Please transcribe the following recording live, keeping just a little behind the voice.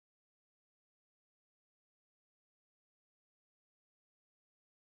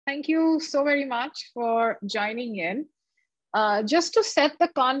Thank you so very much for joining in. Just to set the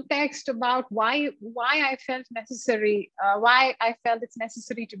context about why I felt necessary, why I felt it's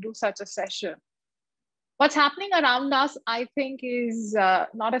necessary to do such a session. What's happening around us, I think, is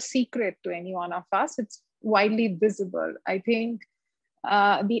not a secret to any one of us. It's widely visible. I think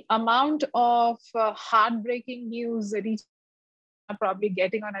the amount of heartbreaking news that each are probably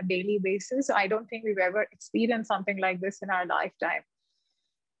getting on a daily basis, I don't think we've ever experienced something like this in our lifetime.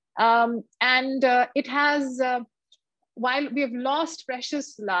 It has, while we have lost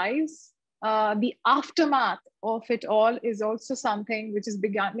precious lives, the aftermath of it all is also something which is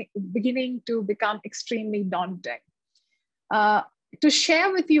beginning to become extremely daunting. To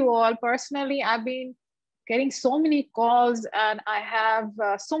share with you all, personally, I've been getting so many calls and I have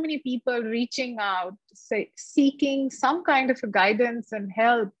so many people reaching out, seeking some kind of a guidance and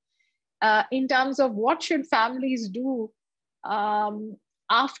help in terms of what should families do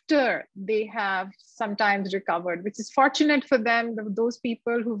after they have sometimes recovered, which is fortunate for them, those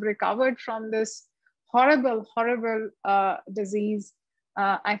people who've recovered from this horrible, horrible disease.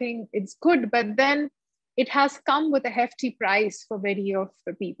 I think it's good, but then it has come with a hefty price for many of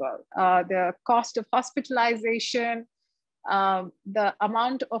the people. The cost of hospitalization, the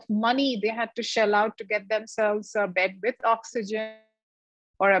amount of money they had to shell out to get themselves a bed with oxygen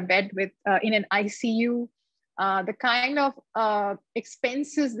or a bed with in an ICU, the kind of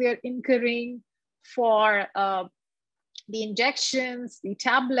expenses they're incurring for the injections, the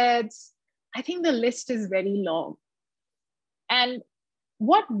tablets. I think the list is very long. And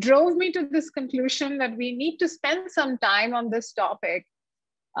what drove me to this conclusion that we need to spend some time on this topic,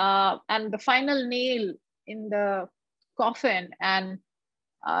 and the final nail in the coffin, and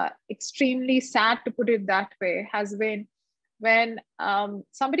extremely sad to put it that way, has been when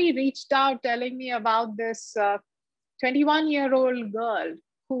somebody reached out telling me about this 21-year-old girl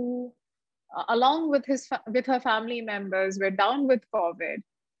who, along with her family members, were down with COVID.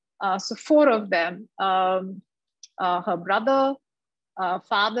 So 4 of them, her brother,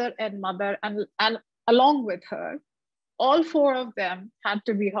 father and mother, and along with her, all 4 of them had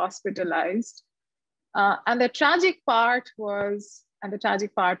to be hospitalized. And the tragic part was, and the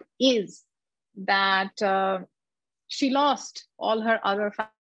tragic part is, that she lost all her other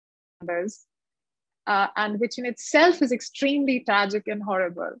family members, and which in itself is extremely tragic and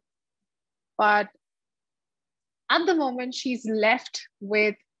horrible. But at the moment, she's left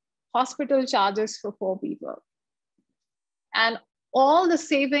with hospital charges for 4 people. And all the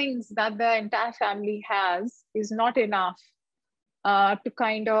savings that the entire family has is not enough to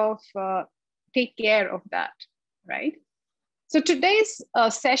kind of take care of that, right? So today's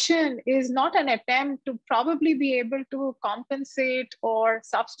session is not an attempt to probably be able to compensate or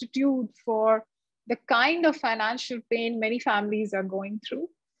substitute for the kind of financial pain many families are going through,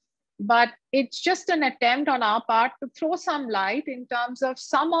 but it's just an attempt on our part to throw some light in terms of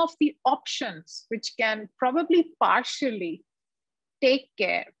some of the options which can probably partially take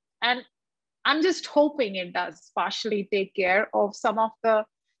care. And I'm just hoping it does partially take care of some of the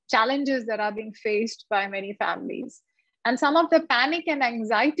challenges that are being faced by many families. And some of the panic and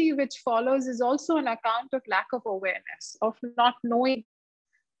anxiety which follows is also an account of lack of awareness, of not knowing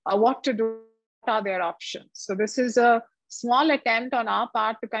what to do, what are their options. So this is a small attempt on our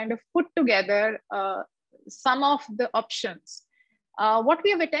part to kind of put together some of the options. What we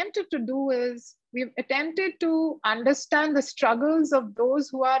have attempted to do is we've attempted to understand the struggles of those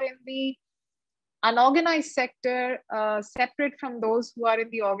who are in the unorganized sector, separate from those who are in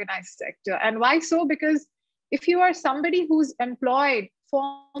the organized sector. And why so? Because if you are somebody who's employed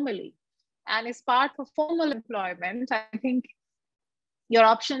formally and is part of formal employment, I think your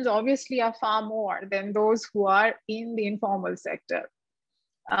options obviously are far more than those who are in the informal sector.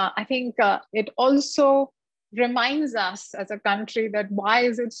 I think it also reminds us as a country that why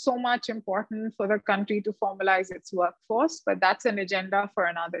is it so much important for the country to formalize its workforce, but that's an agenda for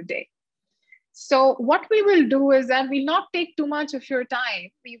another day. So what we will do is that we'll not take too much of your time.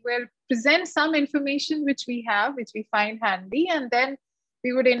 We will present some information which we have, which we find handy, and then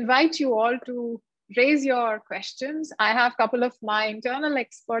we would invite you all to raise your questions. I have a couple of my internal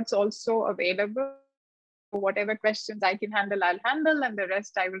experts also available. Whatever questions I can handle, I'll handle, and the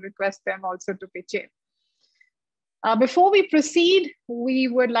rest I will request them also to pitch in. Before we proceed, we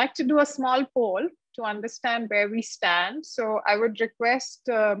would like to do a small poll to understand where we stand. So I would request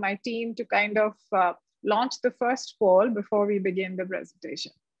my team to kind of launch the first poll before we begin the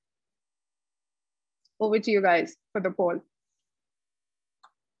presentation. Over to you guys for the poll.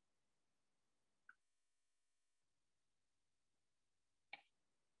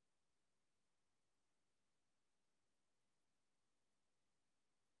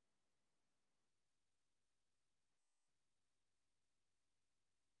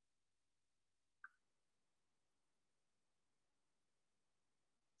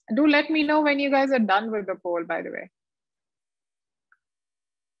 Do let me know when you guys are done with the poll, by the way.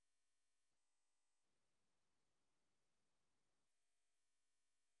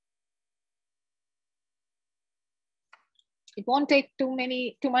 It won't take too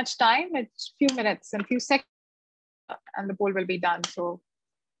much time. It's a few minutes and few seconds, and the poll will be done. So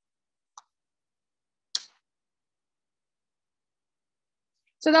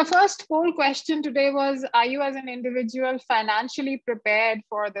the first poll question today was, are you as an individual financially prepared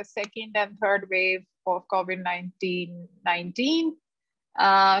for the second and third wave of COVID-19?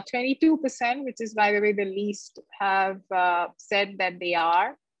 22%, which is, by the way, the least, have said that they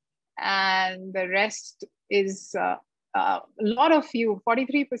are. And the rest is a lot of you,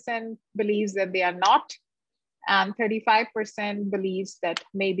 43% believes that they are not, and 35% believes that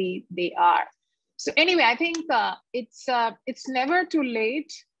maybe they are. So anyway, I think it's never too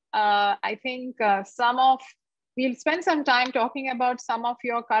late. I think we'll spend some time talking about some of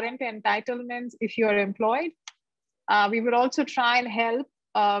your current entitlements if you're employed. We will also try and help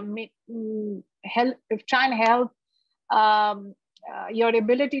your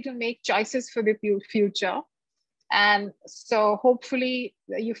ability to make choices for the future. And so hopefully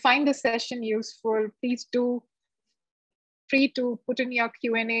you find the session useful. Please do free to put in your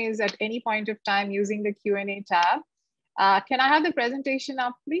Q&As at any point of time using the Q&A tab. Can I have the presentation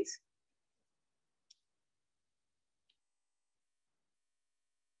up, please?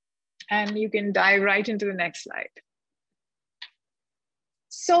 And you can dive right into the next slide.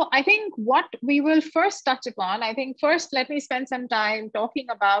 So I think what we will first touch upon, first let me spend some time talking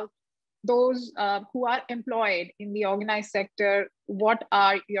about those who are employed in the organized sector. What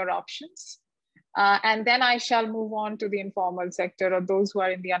are your options? And then I shall move on to the informal sector, or those who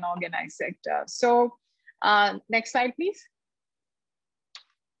are in the unorganized sector. So next slide, please.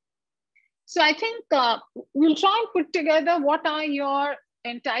 So I think we'll try and put together what are your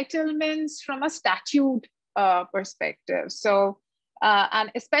entitlements from a statute perspective. So,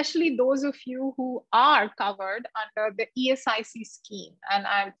 and especially those of you who are covered under the ESIC scheme. And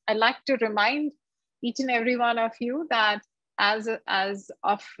I'd like to remind each and every one of you that as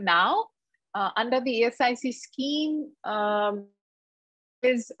of now, under the ESIC scheme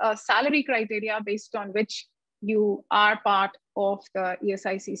is a salary criteria based on which you are part of the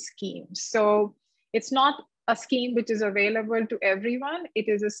ESIC scheme. So it's not a scheme which is available to everyone. It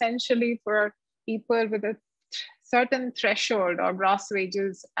is essentially for people with a certain threshold or gross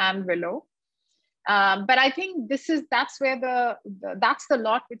wages and below. But I think that's the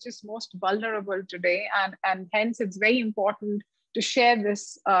lot which is most vulnerable today, and hence it's very important to share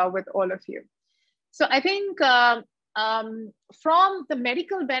this with all of you. So I think from the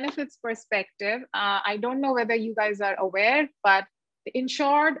medical benefits perspective, I don't know whether you guys are aware, but the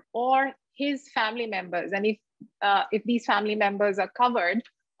insured or his family members, and if these family members are covered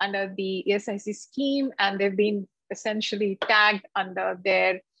under the ESIC scheme and they've been essentially tagged under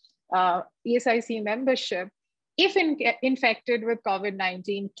their ESIC membership, if infected with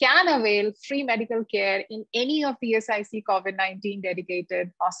COVID-19, can avail free medical care in any of the ESIC COVID-19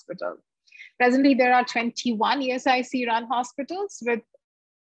 dedicated hospitals. Presently, there are 21 ESIC run hospitals with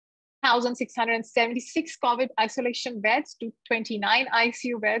 1,676 COVID isolation beds, to 29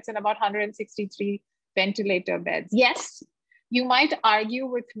 ICU beds, and about 163 ventilator beds. Yes, you might argue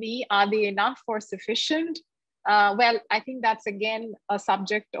with me, are they enough or sufficient? Well, I think that's again a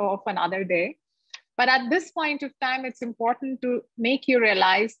subject of another day. But at this point of time, it's important to make you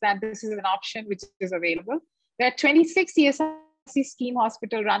realize that this is an option which is available. There are 26 ESIC scheme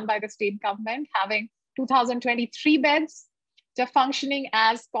hospitals run by the state government having 2,023 beds. They're functioning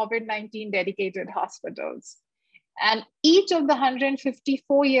as COVID-19 dedicated hospitals. And each of the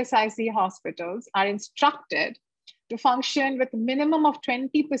 154 ESIC hospitals are instructed to function with a minimum of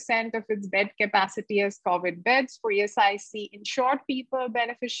 20% of its bed capacity as COVID beds for ESIC insured people,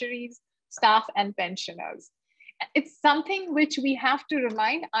 beneficiaries, staff, and pensioners. It's something which we have to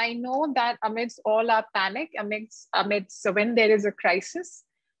remind. I know that amidst all our panic, amidst when there is a crisis,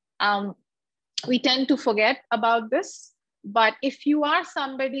 we tend to forget about this. But if you are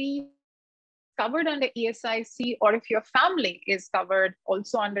somebody covered under ESIC, or if your family is covered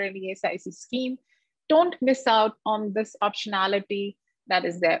also under an ESIC scheme, don't miss out on this optionality that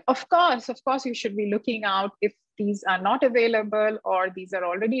is there. Of course, you should be looking out if these are not available or these are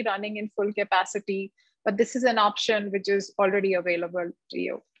already running in full capacity, but this is an option which is already available to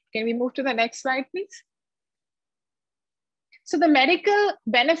you. Can we move to the next slide, please? So the medical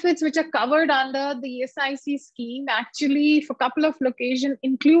benefits which are covered under the ESIC scheme actually for a couple of locations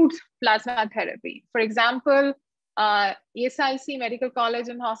include plasma therapy. For example, ESIC Medical College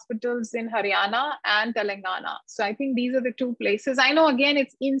and Hospitals in Haryana and Telangana. So I think these are the two places. I know, again,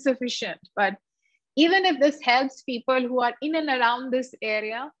 it's insufficient, but even if this helps people who are in and around this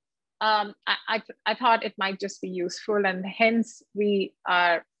area, I thought it might just be useful, and hence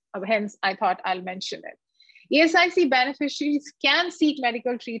I thought I'll mention it. ESIC beneficiaries can seek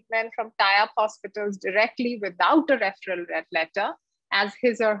medical treatment from tie-up hospitals directly without a referral letter as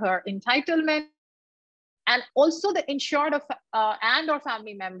his or her entitlement. And also the insured and or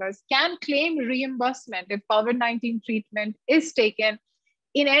family members can claim reimbursement if COVID-19 treatment is taken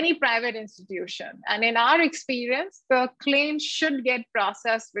in any private institution. And in our experience, the claim should get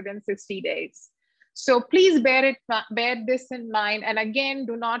processed within 60 days. So please bear this in mind. And again,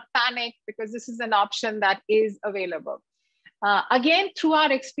 do not panic, because this is an option that is available. Again, through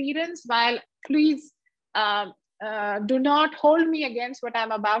our experience, while please do not hold me against what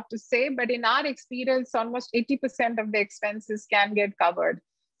I'm about to say, but in our experience, almost 80% of the expenses can get covered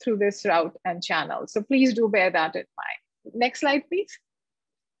through this route and channel. So please do bear that in mind. Next slide, please.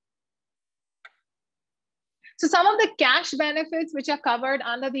 So some of the cash benefits which are covered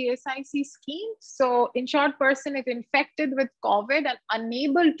under the SIC scheme. So insured person, if infected with COVID and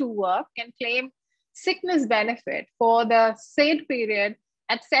unable to work, can claim sickness benefit for the said period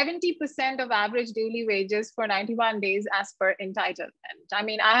at 70% of average daily wages for 91 days as per entitlement. I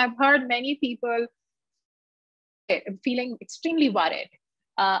mean, I have heard many people feeling extremely worried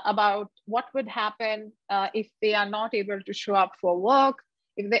about what would happen if they are not able to show up for work,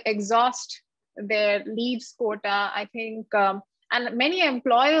 if they exhaust their leaves quota. I think, and many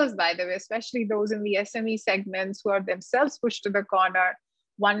employers, by the way, especially those in the SME segments who are themselves pushed to the corner,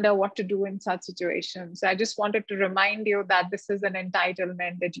 wonder what to do in such situations. So I just wanted to remind you that this is an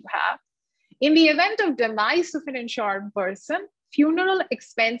entitlement that you have. In the event of demise of an insured person, funeral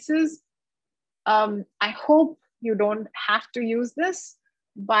expenses, I hope you don't have to use this,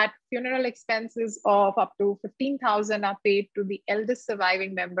 but funeral expenses of up to 15,000 are paid to the eldest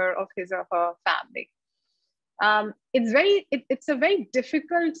surviving member of his or her family. It's a very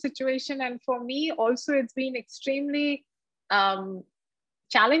difficult situation. And for me also, it's been extremely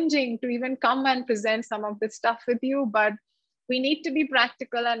challenging to even come and present some of this stuff with you, but we need to be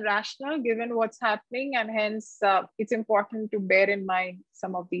practical and rational given what's happening. And hence it's important to bear in mind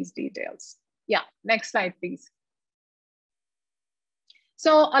some of these details. Yeah, next slide, please.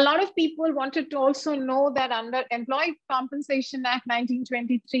 So a lot of people wanted to also know that under Employee Compensation Act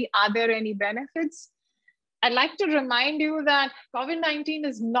 1923, are there any benefits? I'd like to remind you that COVID-19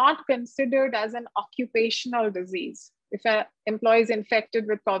 is not considered as an occupational disease if an employee is infected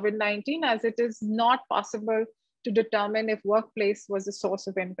with COVID-19, as it is not possible to determine if workplace was a source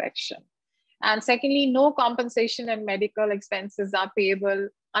of infection. And secondly, no compensation and medical expenses are payable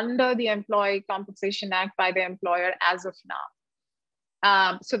under the Employee Compensation Act by the employer as of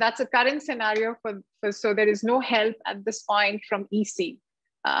now. So that's a current scenario so there is no help at this point from EC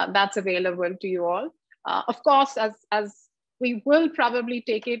that's available to you all. Of course, as we will probably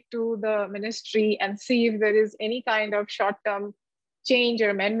take it to the ministry and see if there is any kind of short-term change or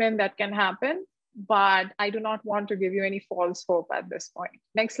amendment that can happen, but I do not want to give you any false hope at this point.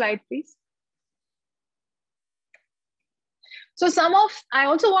 Next slide, please. So I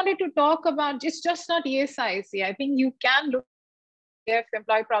also wanted to talk about just not ESIC. I think you can look at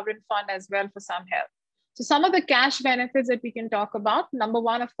Employee Provident Fund as well for some help. So some of the cash benefits that we can talk about, number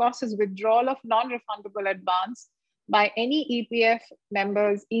one, of course, is withdrawal of non-refundable advance by any EPF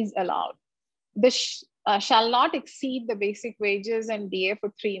members is allowed. This shall not exceed the basic wages and DA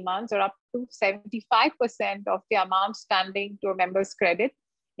for 3 months, or up to 75% of the amount standing to a member's credit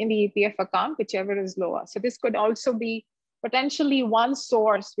in the EPF account, whichever is lower. So this could also be potentially one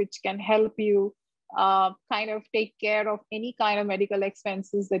source which can help you kind of take care of any kind of medical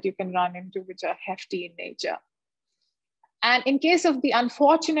expenses that you can run into, which are hefty in nature. And in case of the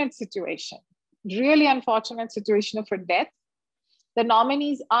unfortunate situation, really unfortunate situation of a death, the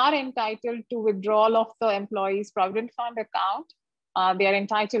nominees are entitled to withdrawal of the employee's provident fund account. They are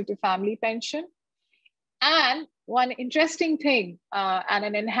entitled to family pension. And one interesting thing and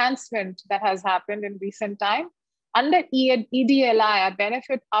an enhancement that has happened in recent time, under EDLI, a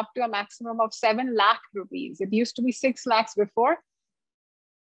benefit up to a maximum of 7 lakh rupees. It used to be 6 lakhs before,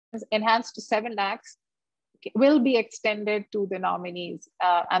 it's enhanced to 7 lakhs, will be extended to the nominees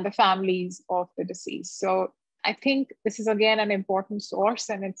and the families of the deceased. So I think this is again an important source,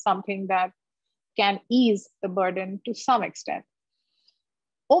 and it's something that can ease the burden to some extent.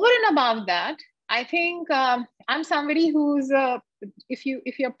 Over and above that, I think I'm somebody who's, if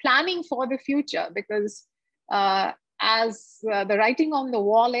you're planning for the future, because as the writing on the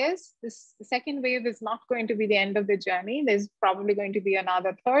wall is, this second wave is not going to be the end of the journey. There's probably going to be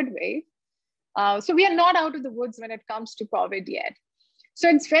another third wave. So we are not out of the woods when it comes to COVID yet. So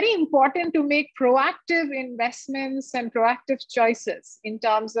it's very important to make proactive investments and proactive choices in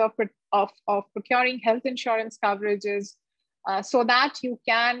terms of procuring health insurance coverages so that you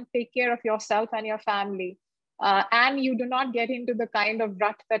can take care of yourself and your family. And you do not get into the kind of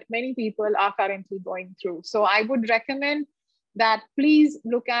rut that many people are currently going through. So I would recommend that please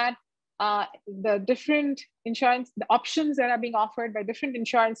look at the different insurance, the options that are being offered by different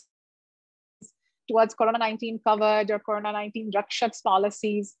insurance towards Corona-19 coverage or Corona-19 Rakshaks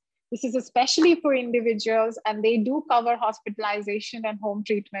policies. This is especially for individuals, and they do cover hospitalization and home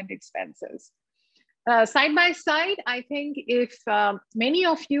treatment expenses. Side by side, I think if many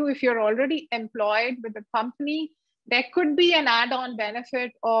of you, if you're already employed with a company, there could be an add-on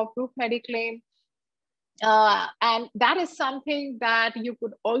benefit of group Mediclaim. And that is something that you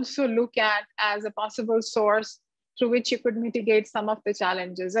could also look at as a possible source through which you could mitigate some of the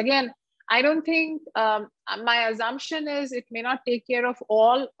challenges. Again, I don't think, my assumption is it may not take care of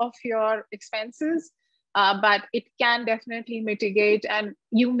all of your expenses, but it can definitely mitigate, and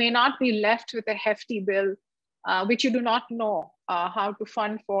you may not be left with a hefty bill, which you do not know how to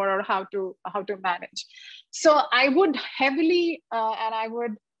fund for or how to manage. So I would heavily, and I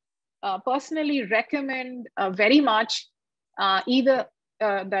would personally recommend very much either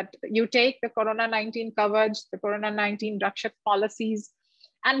that you take the Corona-19 coverage, the Corona-19 Rakshak policies,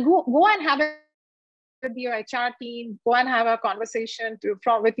 and go and have it with your HR team, go and have a conversation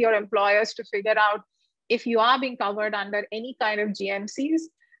with your employers to figure out if you are being covered under any kind of GMCs.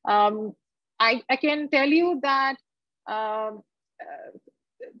 I can tell you that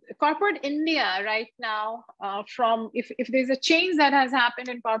corporate India right now, if there's a change that has happened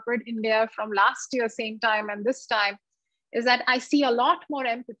in corporate India from last year, same time and this time, is that I see a lot more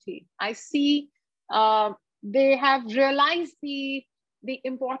empathy. I see they have realized the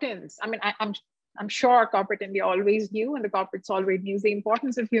importance. I mean, I'm sure corporate India always knew, and the corporates always knew the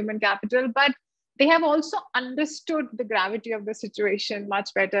importance of human capital, but they have also understood the gravity of the situation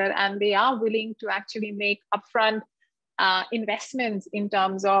much better, and they are willing to actually make upfront investments in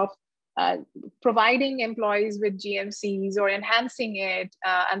terms of providing employees with GMCs or enhancing it,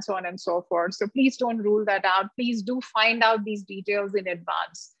 and so on and so forth. So please don't rule that out. Please do find out these details in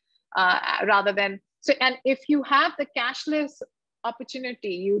advance rather than, so, and if you have the cashless opportunity,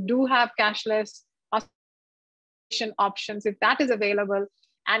 you do have cashless options, if that is available.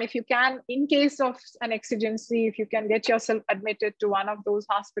 And if you can, in case of an exigency, if you can get yourself admitted to one of those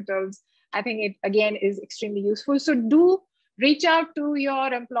hospitals, I think it again is extremely useful. So do reach out to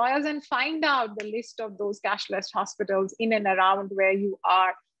your employers and find out the list of those cashless hospitals in and around where you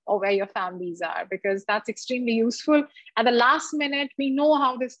are or where your families are, because that's extremely useful. At the last minute, we know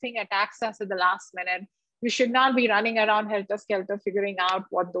how this thing attacks us at the last minute. We should not be running around helter-skelter figuring out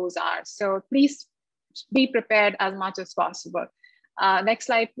what those are. So please be prepared as much as possible. Next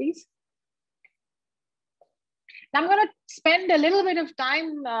slide, please. Now I'm going to spend a little bit of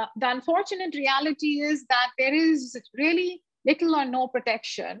time. The unfortunate reality is that there is really little or no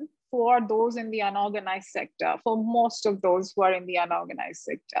protection for those in the unorganized sector, for most of those who are in the unorganized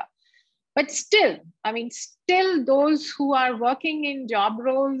sector. But still, I mean, still those who are working in job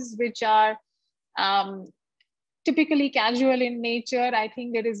roles which are typically casual in nature, I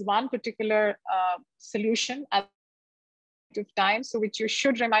think there is one particular solution at time, so which you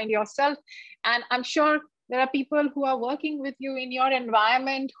should remind yourself. And I'm sure there are people who are working with you in your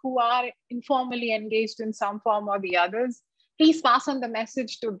environment who are informally engaged in some form or the others. Please pass on the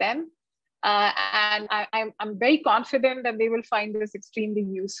message to them. And I'm very confident that they will find this extremely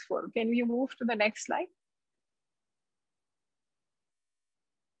useful. Can we move to the next slide?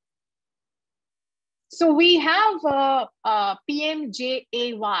 So we have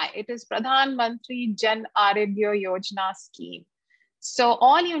PMJAY. It is Pradhan Mantri Jan Arogya Yojana scheme. So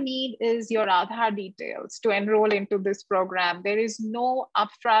all you need is your Aadhaar details to enroll into this program. There is no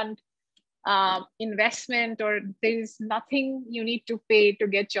upfront investment, or there is nothing you need to pay to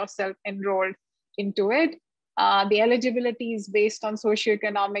get yourself enrolled into it. The eligibility is based on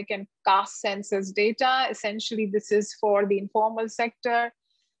socioeconomic and caste census data. Essentially, this is for the informal sector.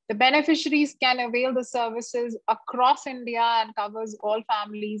 The beneficiaries can avail the services across India and covers all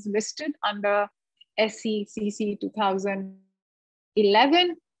families listed under SECC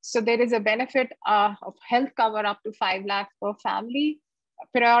 2011. So there is a benefit of health cover up to 5 lakh per family.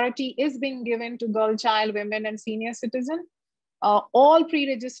 Priority is being given to girl child, women, and senior citizen. All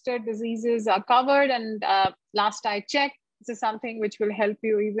pre-registered diseases are covered. And last I checked, this is something which will help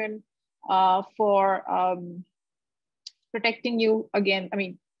you even for protecting you again,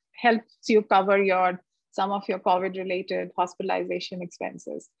 helps you cover some of your COVID-related hospitalization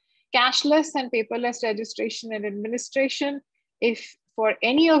expenses. Cashless and paperless registration and administration. If for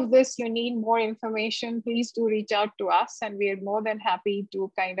any of this you need more information, please do reach out to us, and we are more than happy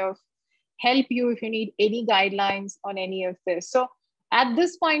to kind of help you if you need any guidelines on any of this. So at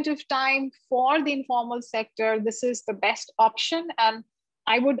this point of time, for the informal sector, this is the best option. And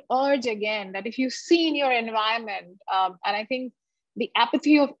I would urge again that if you see in your environment, and I think the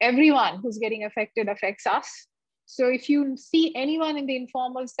apathy of everyone who's getting affected affects us. So if you see anyone in the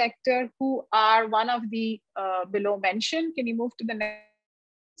informal sector who are one of the below mentioned, can you move to the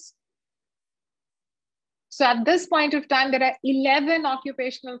next? So at this point of time, there are 11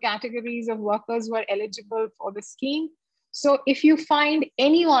 occupational categories of workers who are eligible for the scheme. So if you find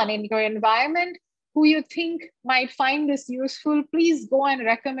anyone in your environment who you think might find this useful, please go and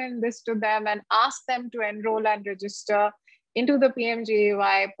recommend this to them and ask them to enroll and register into the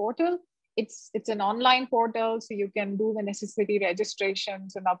PMJAY portal. It's an online portal, so you can do the necessary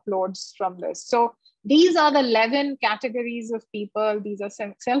registrations and uploads from this. So these are the 11 categories of people. These are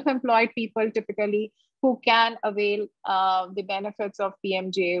self-employed people typically who can avail the benefits of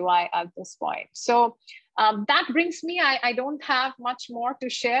PMJAY at this point. So that brings me, I don't have much more to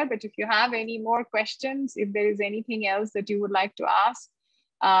share, but if you have any more questions, if there is anything else that you would like to ask,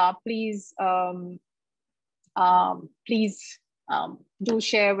 please do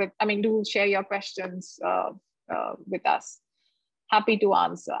share your questions with us. Happy to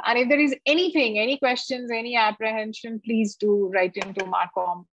answer. And if there is anything, any questions, any apprehension, please do write into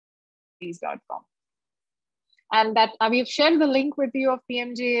marcom@teamlease.com. And that we've shared the link with you of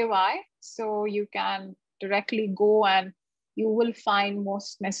PMJAY, so you can directly go and you will find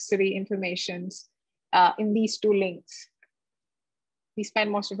most necessary informations in these two links. We spend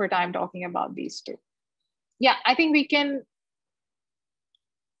most of our time talking about these two. Yeah, I think we can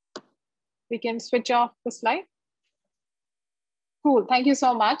switch off the slide. Cool, thank you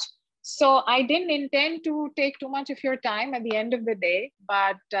so much. So I didn't intend to take too much of your time at the end of the day,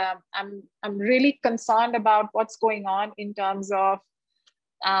 but I'm really concerned about what's going on in terms of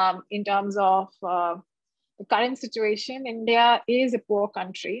the current situation. India is a poor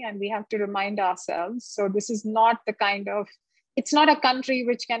country, and we have to remind ourselves. So this is not it's not a country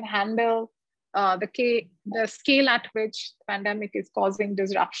which can handle the scale at which the pandemic is causing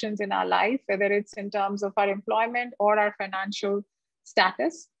disruptions in our life, whether it's in terms of our employment or our financial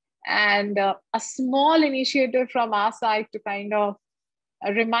status. And a small initiative from our side to kind of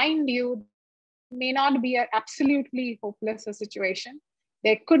remind you may not be an absolutely hopeless situation.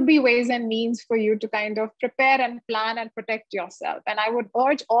 There could be ways and means for you to kind of prepare and plan and protect yourself. And I would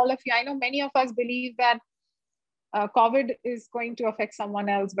urge all of you, I know many of us believe that COVID is going to affect someone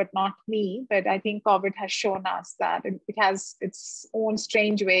else, but not me. But I think COVID has shown us that it has its own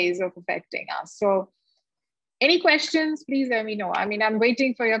strange ways of affecting us. So any questions, please let me know. I'm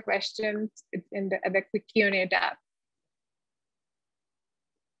waiting for your questions in the quick Q&A tab.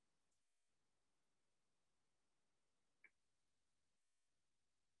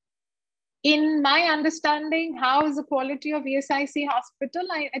 In my understanding, how is the quality of ESIC hospital?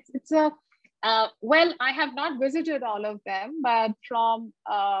 Well, I have not visited all of them, but from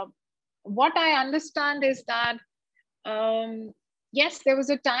what I understand is that, yes, there was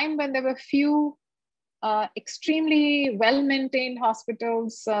a time when there were few extremely well-maintained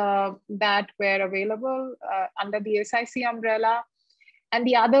hospitals that were available under the ESIC umbrella, and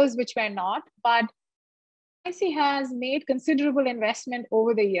the others which were not. But ESIC has made considerable investment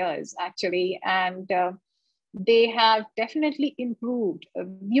over the years, actually, and they have definitely improved.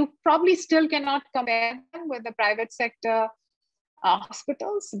 You probably still cannot compare them with the private sector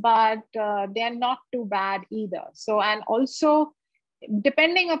hospitals, but they're not too bad either. So, and also,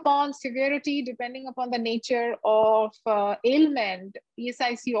 depending upon severity, depending upon the nature of ailment,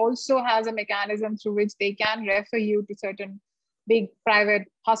 ESIC also has a mechanism through which they can refer you to certain big private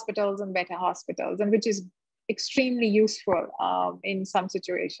hospitals and better hospitals, and which is extremely useful in some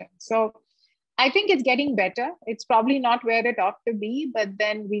situations. So I think it's getting better. It's probably not where it ought to be, but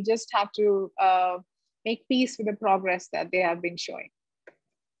then we just have to make peace with the progress that they have been showing.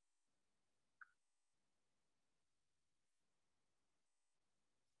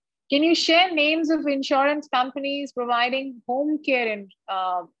 Can you share names of insurance companies providing home care?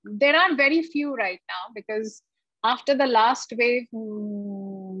 There are very few right now, because after the last wave,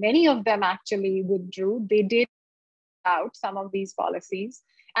 many of them actually withdrew. They did out some of these policies.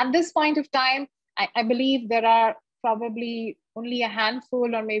 At this point of time, I believe there are probably only a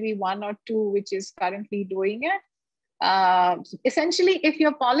handful or maybe one or two which is currently doing it. Essentially, if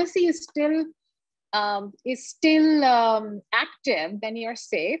your policy is still is still active, then you're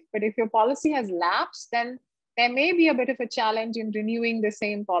safe. But if your policy has lapsed, then there may be a bit of a challenge in renewing the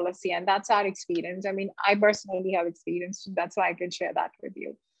same policy. And that's our experience. I mean, I personally have experience. That's why I can share that with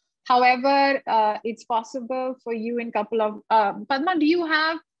you. However, it's possible for you in couple of, Padma, would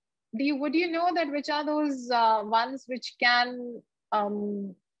you know that which are those ones which can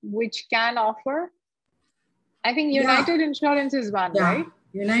offer? I think United Insurance is one, right?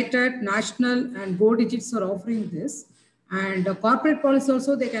 United, National, and Go Digits are offering this. And the corporate policy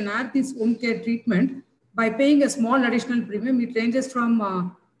also, they can add this home care treatment by paying a small additional premium. It ranges from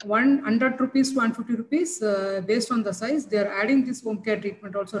 100 rupees to 150 rupees based on the size. They are adding this home care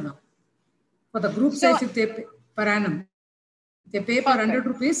treatment also now. For the group size, if they pay per annum, they pay per 100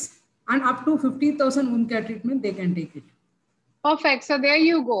 rupees and up to 50,000 home care treatment, they can take it. Perfect. So there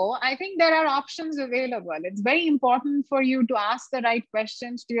you go. I think there are options available. It's very important for you to ask the right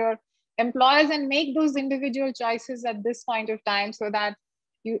questions to your employers and make those individual choices at this point of time, so that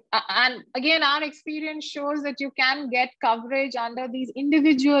you, and again, our experience shows that you can get coverage under these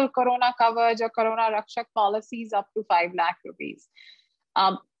individual Corona coverage or Corona Rakshak policies up to 5 lakh rupees.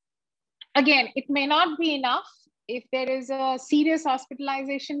 Again, it may not be enough if there is a serious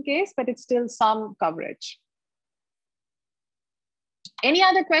hospitalization case, but it's still some coverage. Any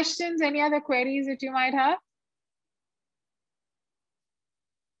other questions, any other queries that you might have?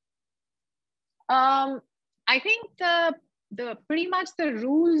 I think pretty much the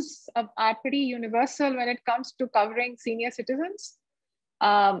rules are pretty universal when it comes to covering senior citizens.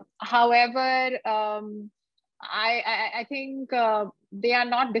 However, I think they are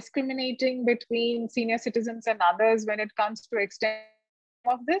not discriminating between senior citizens and others when it comes to extent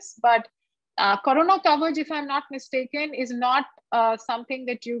of this. But Corona coverage, if I'm not mistaken, is not something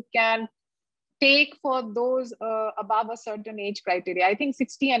that you can take for those above a certain age criteria. I think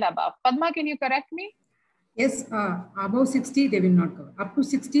 60 and above. Padma, can you correct me? Yes, above 60, they will not cover. Up to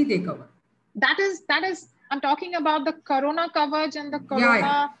 60, they cover. That is, I'm talking about the Corona coverage and the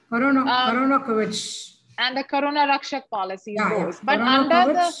Corona... Corona coverage. And the Corona Rakshak policies, those. But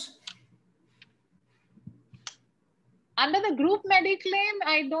Corona under the group Mediclaim,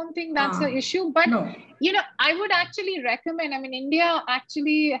 I don't think that's an issue. But, you know, I would actually recommend, I mean, India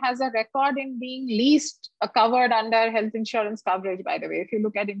actually has a record in being least covered under health insurance coverage, by the way, if you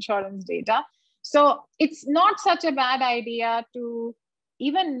look at insurance data. So it's not such a bad idea to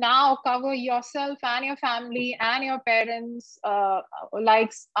even now cover yourself and your family and your parents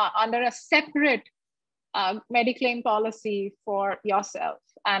under a separate Mediclaim policy for yourself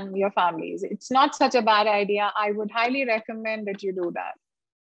and your families. It's not such a bad idea. I would highly recommend that you do that.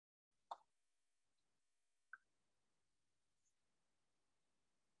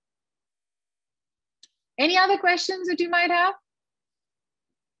 Any other questions that you might have?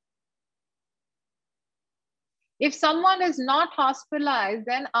 If someone is not hospitalized,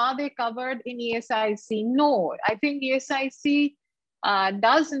 then are they covered in ESIC? No, I think ESIC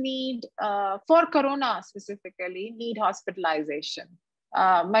does need, for Corona specifically, need hospitalization.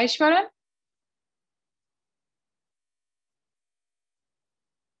 Maheshwaran?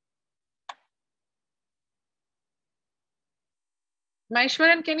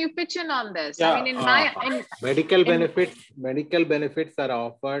 Maheshwaran, can you pitch in on this? Yeah, I mean, medical benefits are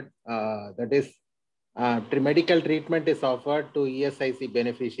offered. That is, medical treatment is offered to ESIC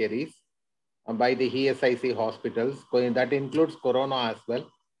beneficiaries by the ESIC hospitals. That includes Corona as well.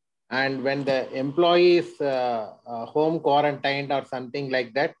 And when the employee is home quarantined or something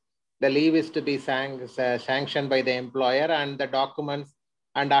like that, the leave is to be sanctioned by the employer, and the documents,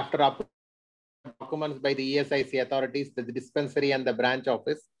 and after documents by the ESIC authorities, the dispensary and the branch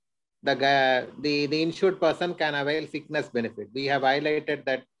office, the insured person can avail sickness benefit. We have highlighted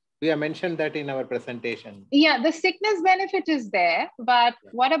that. We have mentioned that in our presentation. Yeah, the sickness benefit is there, but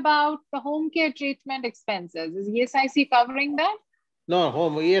what about the home care treatment expenses? Is ESIC covering that? No,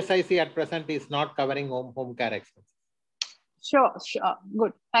 ESIC at present is not covering home care expenses. Sure.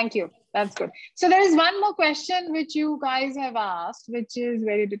 Good. Thank you. That's good. So there is one more question which you guys have asked, which is,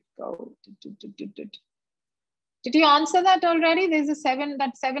 where did it go? Did you answer that already? There's a 7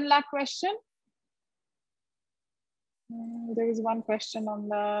 lakh question. There is one question on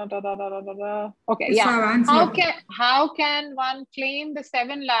the Okay, yeah. How can one claim the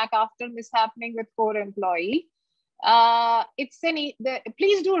 7 lakh after mishappening with core employee?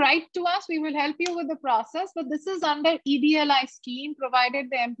 Please do write to us. We will help you with the process, but this is under EDLI scheme, provided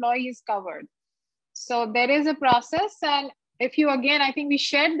the employee is covered. So there is a process. And if you, again, I think we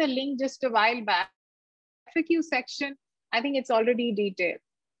shared the link just a while back. FAQ section, I think it's already detailed.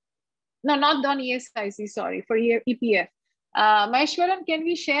 No, not on ESIC, sorry, for EPF. Maheshwaran, can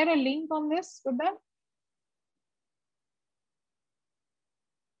we share a link on this with them?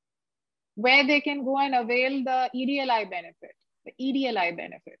 Where they can go and avail the EDLI benefit, the EDLI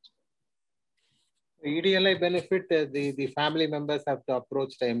benefit. EDLI benefit, the family members have to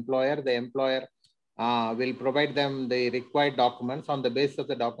approach the employer. The employer will provide them the required documents. On the basis of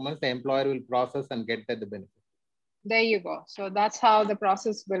the documents, the employer will process and get the benefit. There you go. So that's how the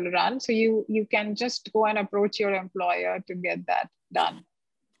process will run. So you can just go and approach your employer to get that done.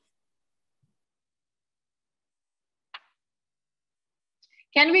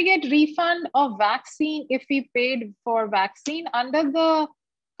 Can we get refund of vaccine if we paid for vaccine? Under the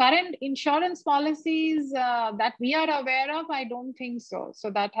current insurance policies that we are aware of, I don't think so.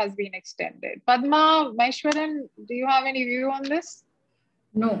 So that has been extended. Padma, Maheshwaran, do you have any view on this?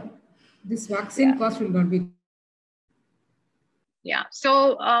 No, this vaccine cost will not be. Yeah,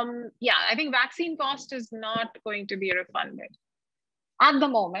 so yeah, I think vaccine cost is not going to be refunded. At the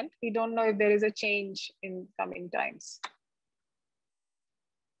moment, we don't know if there is a change in coming times.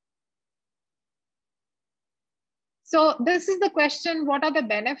 So this is the question, what are the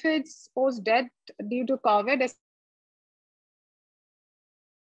benefits post-death due to COVID?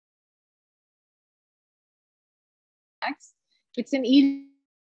 It's an easy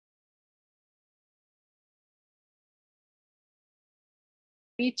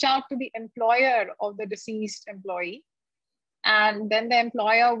reach out to the employer of the deceased employee, and then the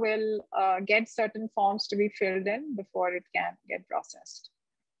employer will get certain forms to be filled in before it can get processed.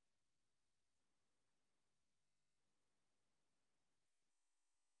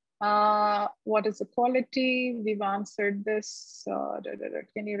 What is the quality? We've answered this.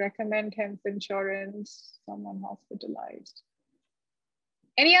 Can you recommend health insurance? Someone hospitalized.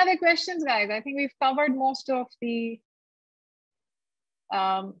 Any other questions, guys? I think we've covered most of the.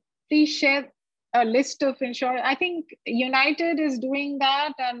 Please share a list of insurance. I think United is doing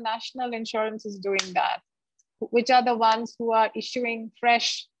that and National Insurance is doing that, which are the ones who are issuing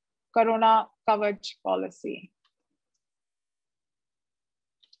fresh Corona coverage policy.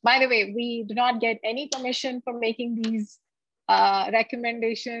 By the way, we do not get any commission for making these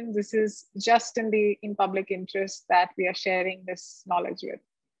recommendations. This is just in public interest that we are sharing this knowledge with.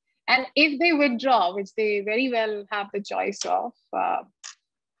 And if they withdraw, which they very well have the choice of, I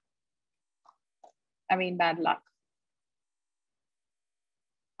mean, bad luck.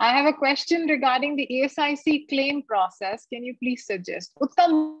 I have a question regarding the ESIC claim process. Can you please suggest?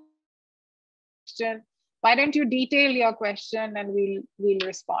 Uttam, why don't you detail your question and we'll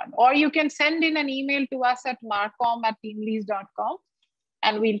respond. Or you can send in an email to us at marcom@teamlease.com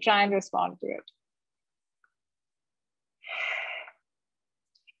and we'll try and respond to it.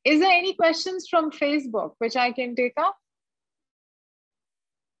 Is there any questions from Facebook which I can take up?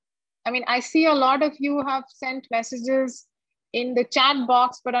 I mean, I see a lot of you have sent messages in the chat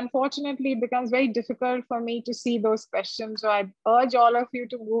box, but unfortunately it becomes very difficult for me to see those questions. So I urge all of you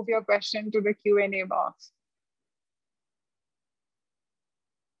to move your question to the Q&A box.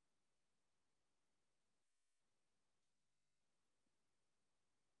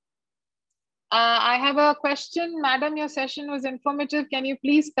 I have a question. Madam, your session was informative. Can you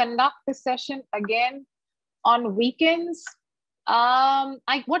please conduct the session again on weekends?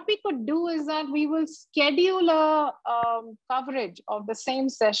 What we could do is that we will schedule a coverage of the same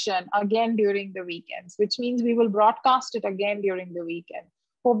session again during the weekends, which means we will broadcast it again during the weekend.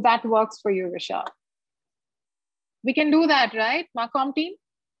 Hope that works for you, Vishal. We can do that, right, Marcom team?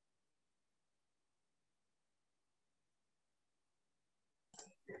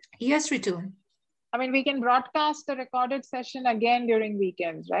 Yes, Ritu. I mean, we can broadcast the recorded session again during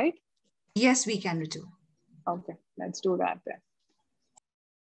weekends, right? Yes, we can, Ritu. Okay, let's do that then.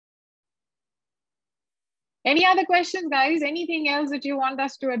 Any other questions, guys? Anything else that you want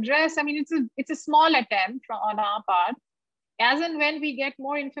us to address? I mean, it's a small attempt on our part. As and when we get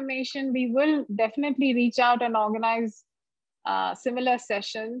more information, we will definitely reach out and organize similar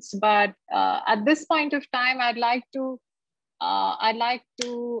sessions. But at this point of time, I'd like to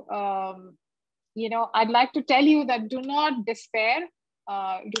tell you that do not despair,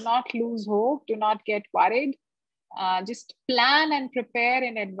 do not lose hope, do not get worried. Just plan and prepare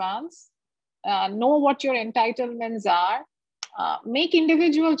in advance. Know what your entitlements are. Make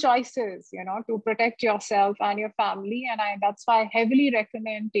individual choices, to protect yourself and your family. And that's why I heavily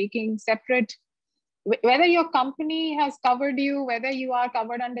recommend taking separate, whether your company has covered you, whether you are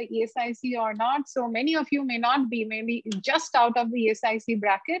covered under ESIC or not. So many of you may not be, maybe just out of the ESIC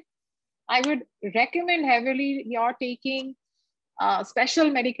bracket. I would recommend heavily you're taking special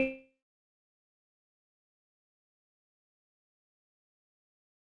medical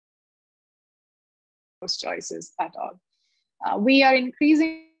choices at all. We are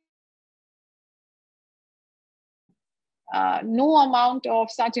increasing no amount of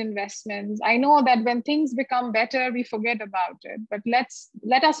such investments. I know that when things become better, we forget about it, but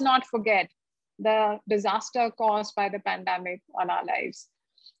let us not forget the disaster caused by the pandemic on our lives.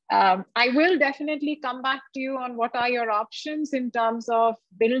 I will definitely come back to you on what are your options in terms of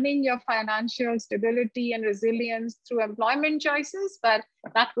building your financial stability and resilience through employment choices, but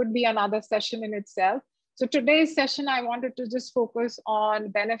that would be another session in itself. So today's session, I wanted to just focus on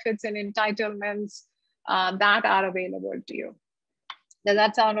benefits and entitlements that are available to you. Does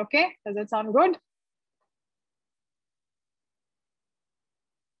that sound okay? Does that sound good?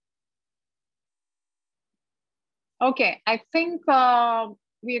 Okay, I think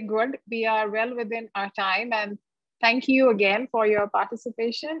we are good. We are well within our time, and thank you again for your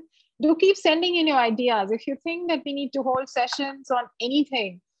participation. Do keep sending in your ideas. If you think that we need to hold sessions on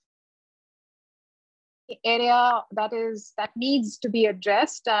anything, area that needs to be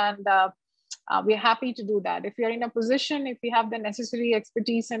addressed, and we're happy to do that. If you're in a position, if you have the necessary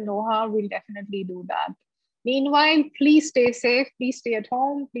expertise and know-how, we'll definitely do that. Meanwhile, please stay safe, please stay at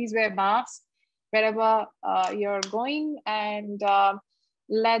home, please wear masks wherever you're going, and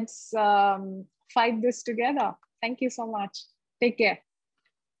let's fight this together. Thank you so much. Take care.